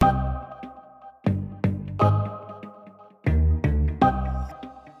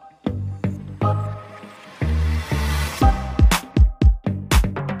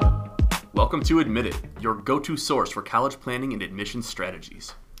Welcome to Admit It, your go-to source for college planning and admissions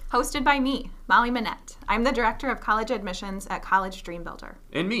strategies. Hosted by me, Molly Manette. I'm the Director of College Admissions at College Dream Builder.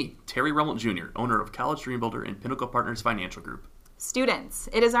 And me, Terry Rummelt Jr., owner of College Dream Builder and Pinnacle Partners Financial Group. Students,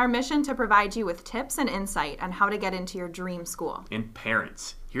 it is our mission to provide you with tips and insight on how to get into your dream school. And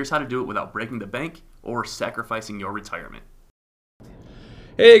parents, here's how to do it without breaking the bank or sacrificing your retirement.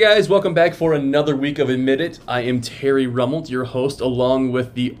 Hey guys, welcome back for another week of Admit It. I am Terry Rummelt, your host, along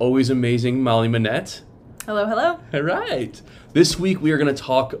with the always amazing Molly Manette. Hello, hello. All right. This week we are going to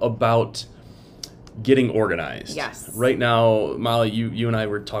talk about getting organized. Yes. Right now, Molly, you and I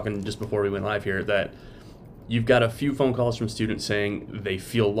were talking just before we went live here that you've got a few phone calls from students saying they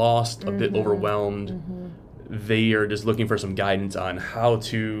feel lost, a bit overwhelmed. They are just looking for some guidance on how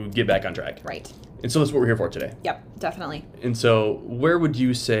to get back on track. Right. And so that's what we're here for today. Yep, definitely. And so where would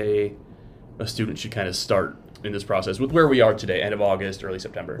you say a student should kind of start in this process with where we are today, end of August, early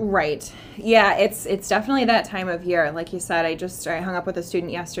September? Right. Yeah, it's definitely that time of year. Like you said, I hung up with a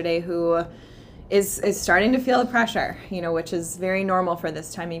student yesterday who is starting to feel the pressure, which is very normal for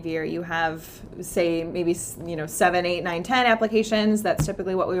this time of year. You have, say, maybe, 7, 8, 9, 10 applications. That's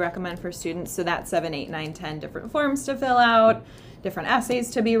typically what we recommend for students. So that's 7, 8, 9, 10 different forms to fill out, different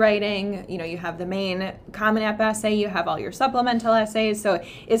essays to be writing. You have the main Common App essay, you have all your supplemental essays. So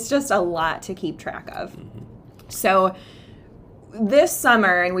it's just a lot to keep track of. So this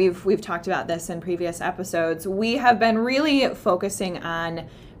summer, and we've talked about this in previous episodes, we have been really focusing on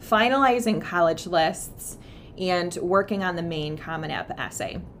finalizing college lists and working on the main Common App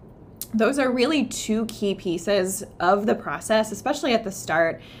essay. Those are really two key pieces of the process, especially at the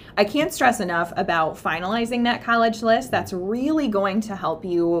start. I can't stress enough about finalizing that college list. That's really going to help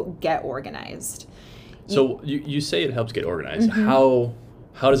you get organized. So you say it helps get organized. How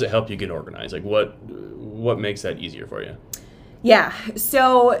does it help you get organized? Like what makes that easier for you? Yeah.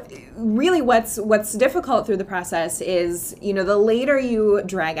 So really what's difficult through the process is, the later you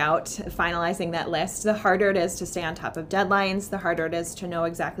drag out finalizing that list, the harder it is to stay on top of deadlines, the harder it is to know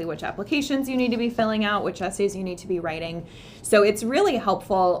exactly which applications you need to be filling out, which essays you need to be writing. So it's really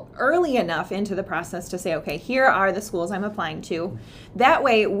helpful early enough into the process to say, okay, here are the schools I'm applying to. That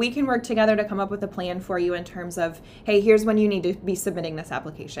way we can work together to come up with a plan for you in terms of, hey, here's when you need to be submitting this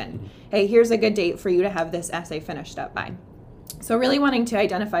application. Hey, here's a good date for you to have this essay finished up by. So really wanting to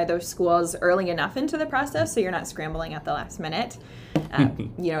identify those schools early enough into the process so you're not scrambling at the last minute,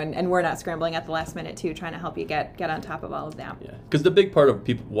 and we're not scrambling at the last minute too, trying to help you get on top of all of that. Yeah, because the big part of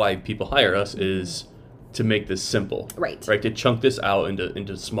why people hire us is to make this simple. Right. To chunk this out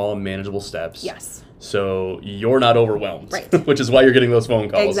into small, manageable steps. Yes. So you're not overwhelmed. Right. Which is why you're getting those phone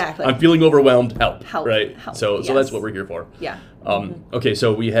calls. Exactly. I'm feeling overwhelmed. Help. Help. Right. Help. So Yes. that's what we're here for. Yeah. Okay.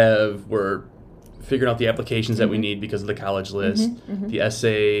 So we're figuring out the applications that we need because of the college list, the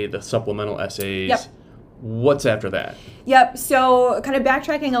essay, the supplemental essays. Yep. What's after that? Yep. So kind of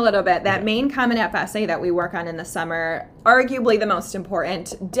backtracking a little bit, that main Common App essay that we work on in the summer, arguably the most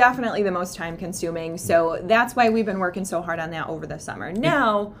important, definitely the most time consuming. So that's why we've been working so hard on that over the summer.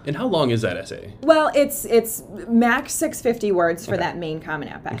 Now, And how long is that essay? well, it's max 650 words for that main Common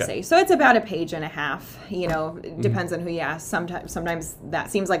App essay. Okay. So it's about a page and a half. It depends on who you ask. Sometimes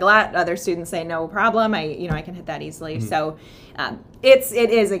that seems like a lot. Other students say no problem. I can hit that easily. So it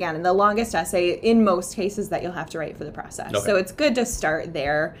is again the longest essay in most cases that you'll have to write for the process. Okay. So it's good to start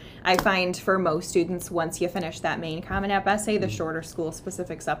there. I find for most students, once you finish that main Common App essay, the shorter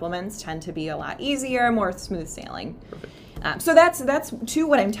school-specific supplements tend to be a lot easier, more smooth sailing. Perfect. So that's too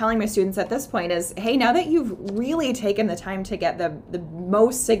what I'm telling my students at this point is, hey, now that you've really taken the time to get the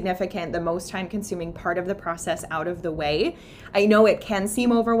most significant, the most time-consuming part of the process out of the way, I know it can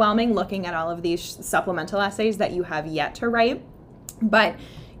seem overwhelming looking at all of these supplemental essays that you have yet to write, but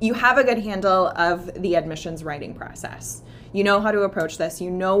you have a good handle of the admissions writing process. You know how to approach this.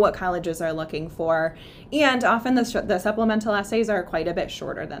 You know what colleges are looking for. And often the supplemental essays are quite a bit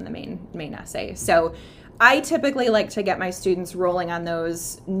shorter than the main essay. So I typically like to get my students rolling on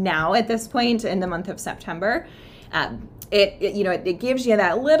those now at this point in the month of September. It gives you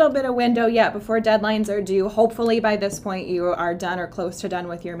that little bit of window yet before deadlines are due. Hopefully by this point you are done or close to done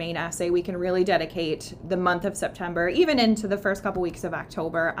with your main essay. We can really dedicate the month of September, even into the first couple weeks of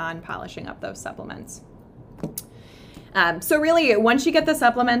October, on polishing up those supplements. So really, once you get the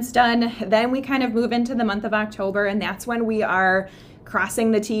supplements done, then we kind of move into the month of October, and that's when we are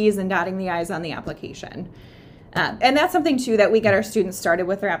crossing the T's and dotting the I's on the application. And that's something, too, that we get our students started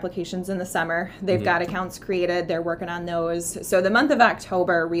with their applications in the summer. They've got accounts created. They're working on those. So the month of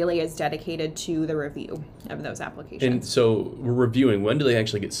October really is dedicated to the review of those applications. And so we're reviewing. When do they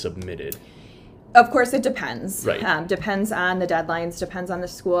actually get submitted? Of course, it depends. Right. Depends on the deadlines, depends on the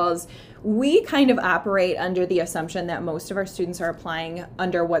schools. We kind of operate under the assumption that most of our students are applying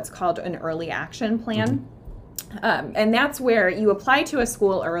under what's called an early action plan. And that's where you apply to a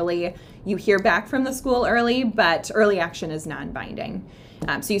school early, you hear back from the school early, but early action is non-binding.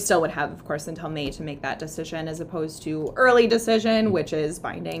 So you still would have, of course, until May to make that decision, as opposed to early decision, which is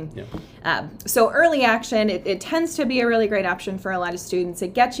binding. Yeah. So early action, it tends to be a really great option for a lot of students.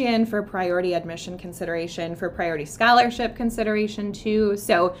 It gets you in for priority admission consideration, for priority scholarship consideration too.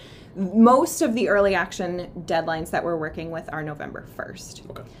 So most of the early action deadlines that we're working with are November 1st.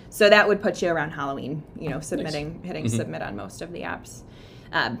 Okay. So that would put you around Halloween, submitting, hitting submit on most of the apps.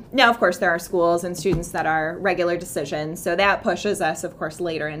 Now, of course, there are schools and students that are regular decisions, so that pushes us, of course,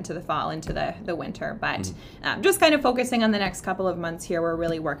 later into the fall, into the winter. But just kind of focusing on the next couple of months here, we're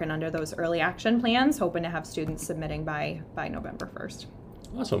really working under those early action plans, hoping to have students submitting by November 1st.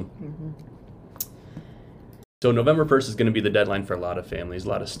 Awesome. So November 1st is going to be the deadline for a lot of families, a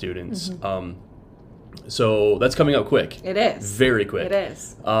lot of students. So that's coming up quick. It is. Very quick. It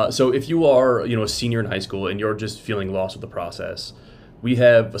is. So if you are, a senior in high school and you're just feeling lost with the process, we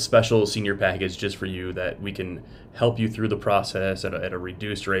have a special senior package just for you that we can help you through the process at a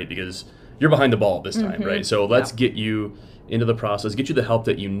reduced rate, because you're behind the ball this time, right? So let's get you into the process, get you the help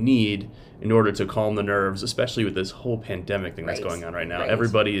that you need in order to calm the nerves, especially with this whole pandemic thing that's going on right now.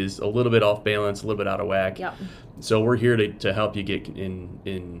 Everybody is a little bit off balance, a little bit out of whack. So we're here to help you get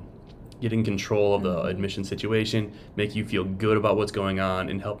get in control of the admission situation, make you feel good about what's going on,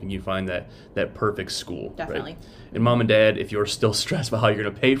 and helping you find that perfect school. Definitely. Right? And mom and dad, if you're still stressed about how you're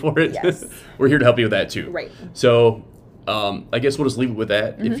going to pay for it, we're here to help you with that too. Right. So I guess we'll just leave it with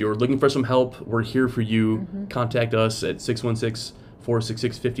that. If you're looking for some help, we're here for you. Contact us at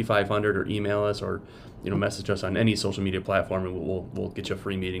 616-466-5500 or email us, or message us on any social media platform, and we'll get you a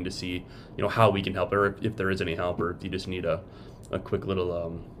free meeting to see how we can help, or if there is any help, or if you just need a quick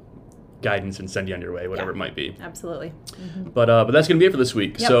little guidance and send you on your way, whatever it might be. Absolutely. But that's going to be it for this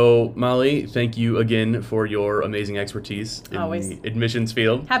week. So Molly, thank you again for your amazing expertise in the admissions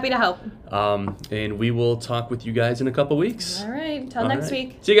field. Happy to help. And we will talk with you guys in a couple weeks. All right. Till next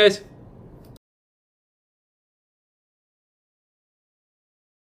week. See you guys.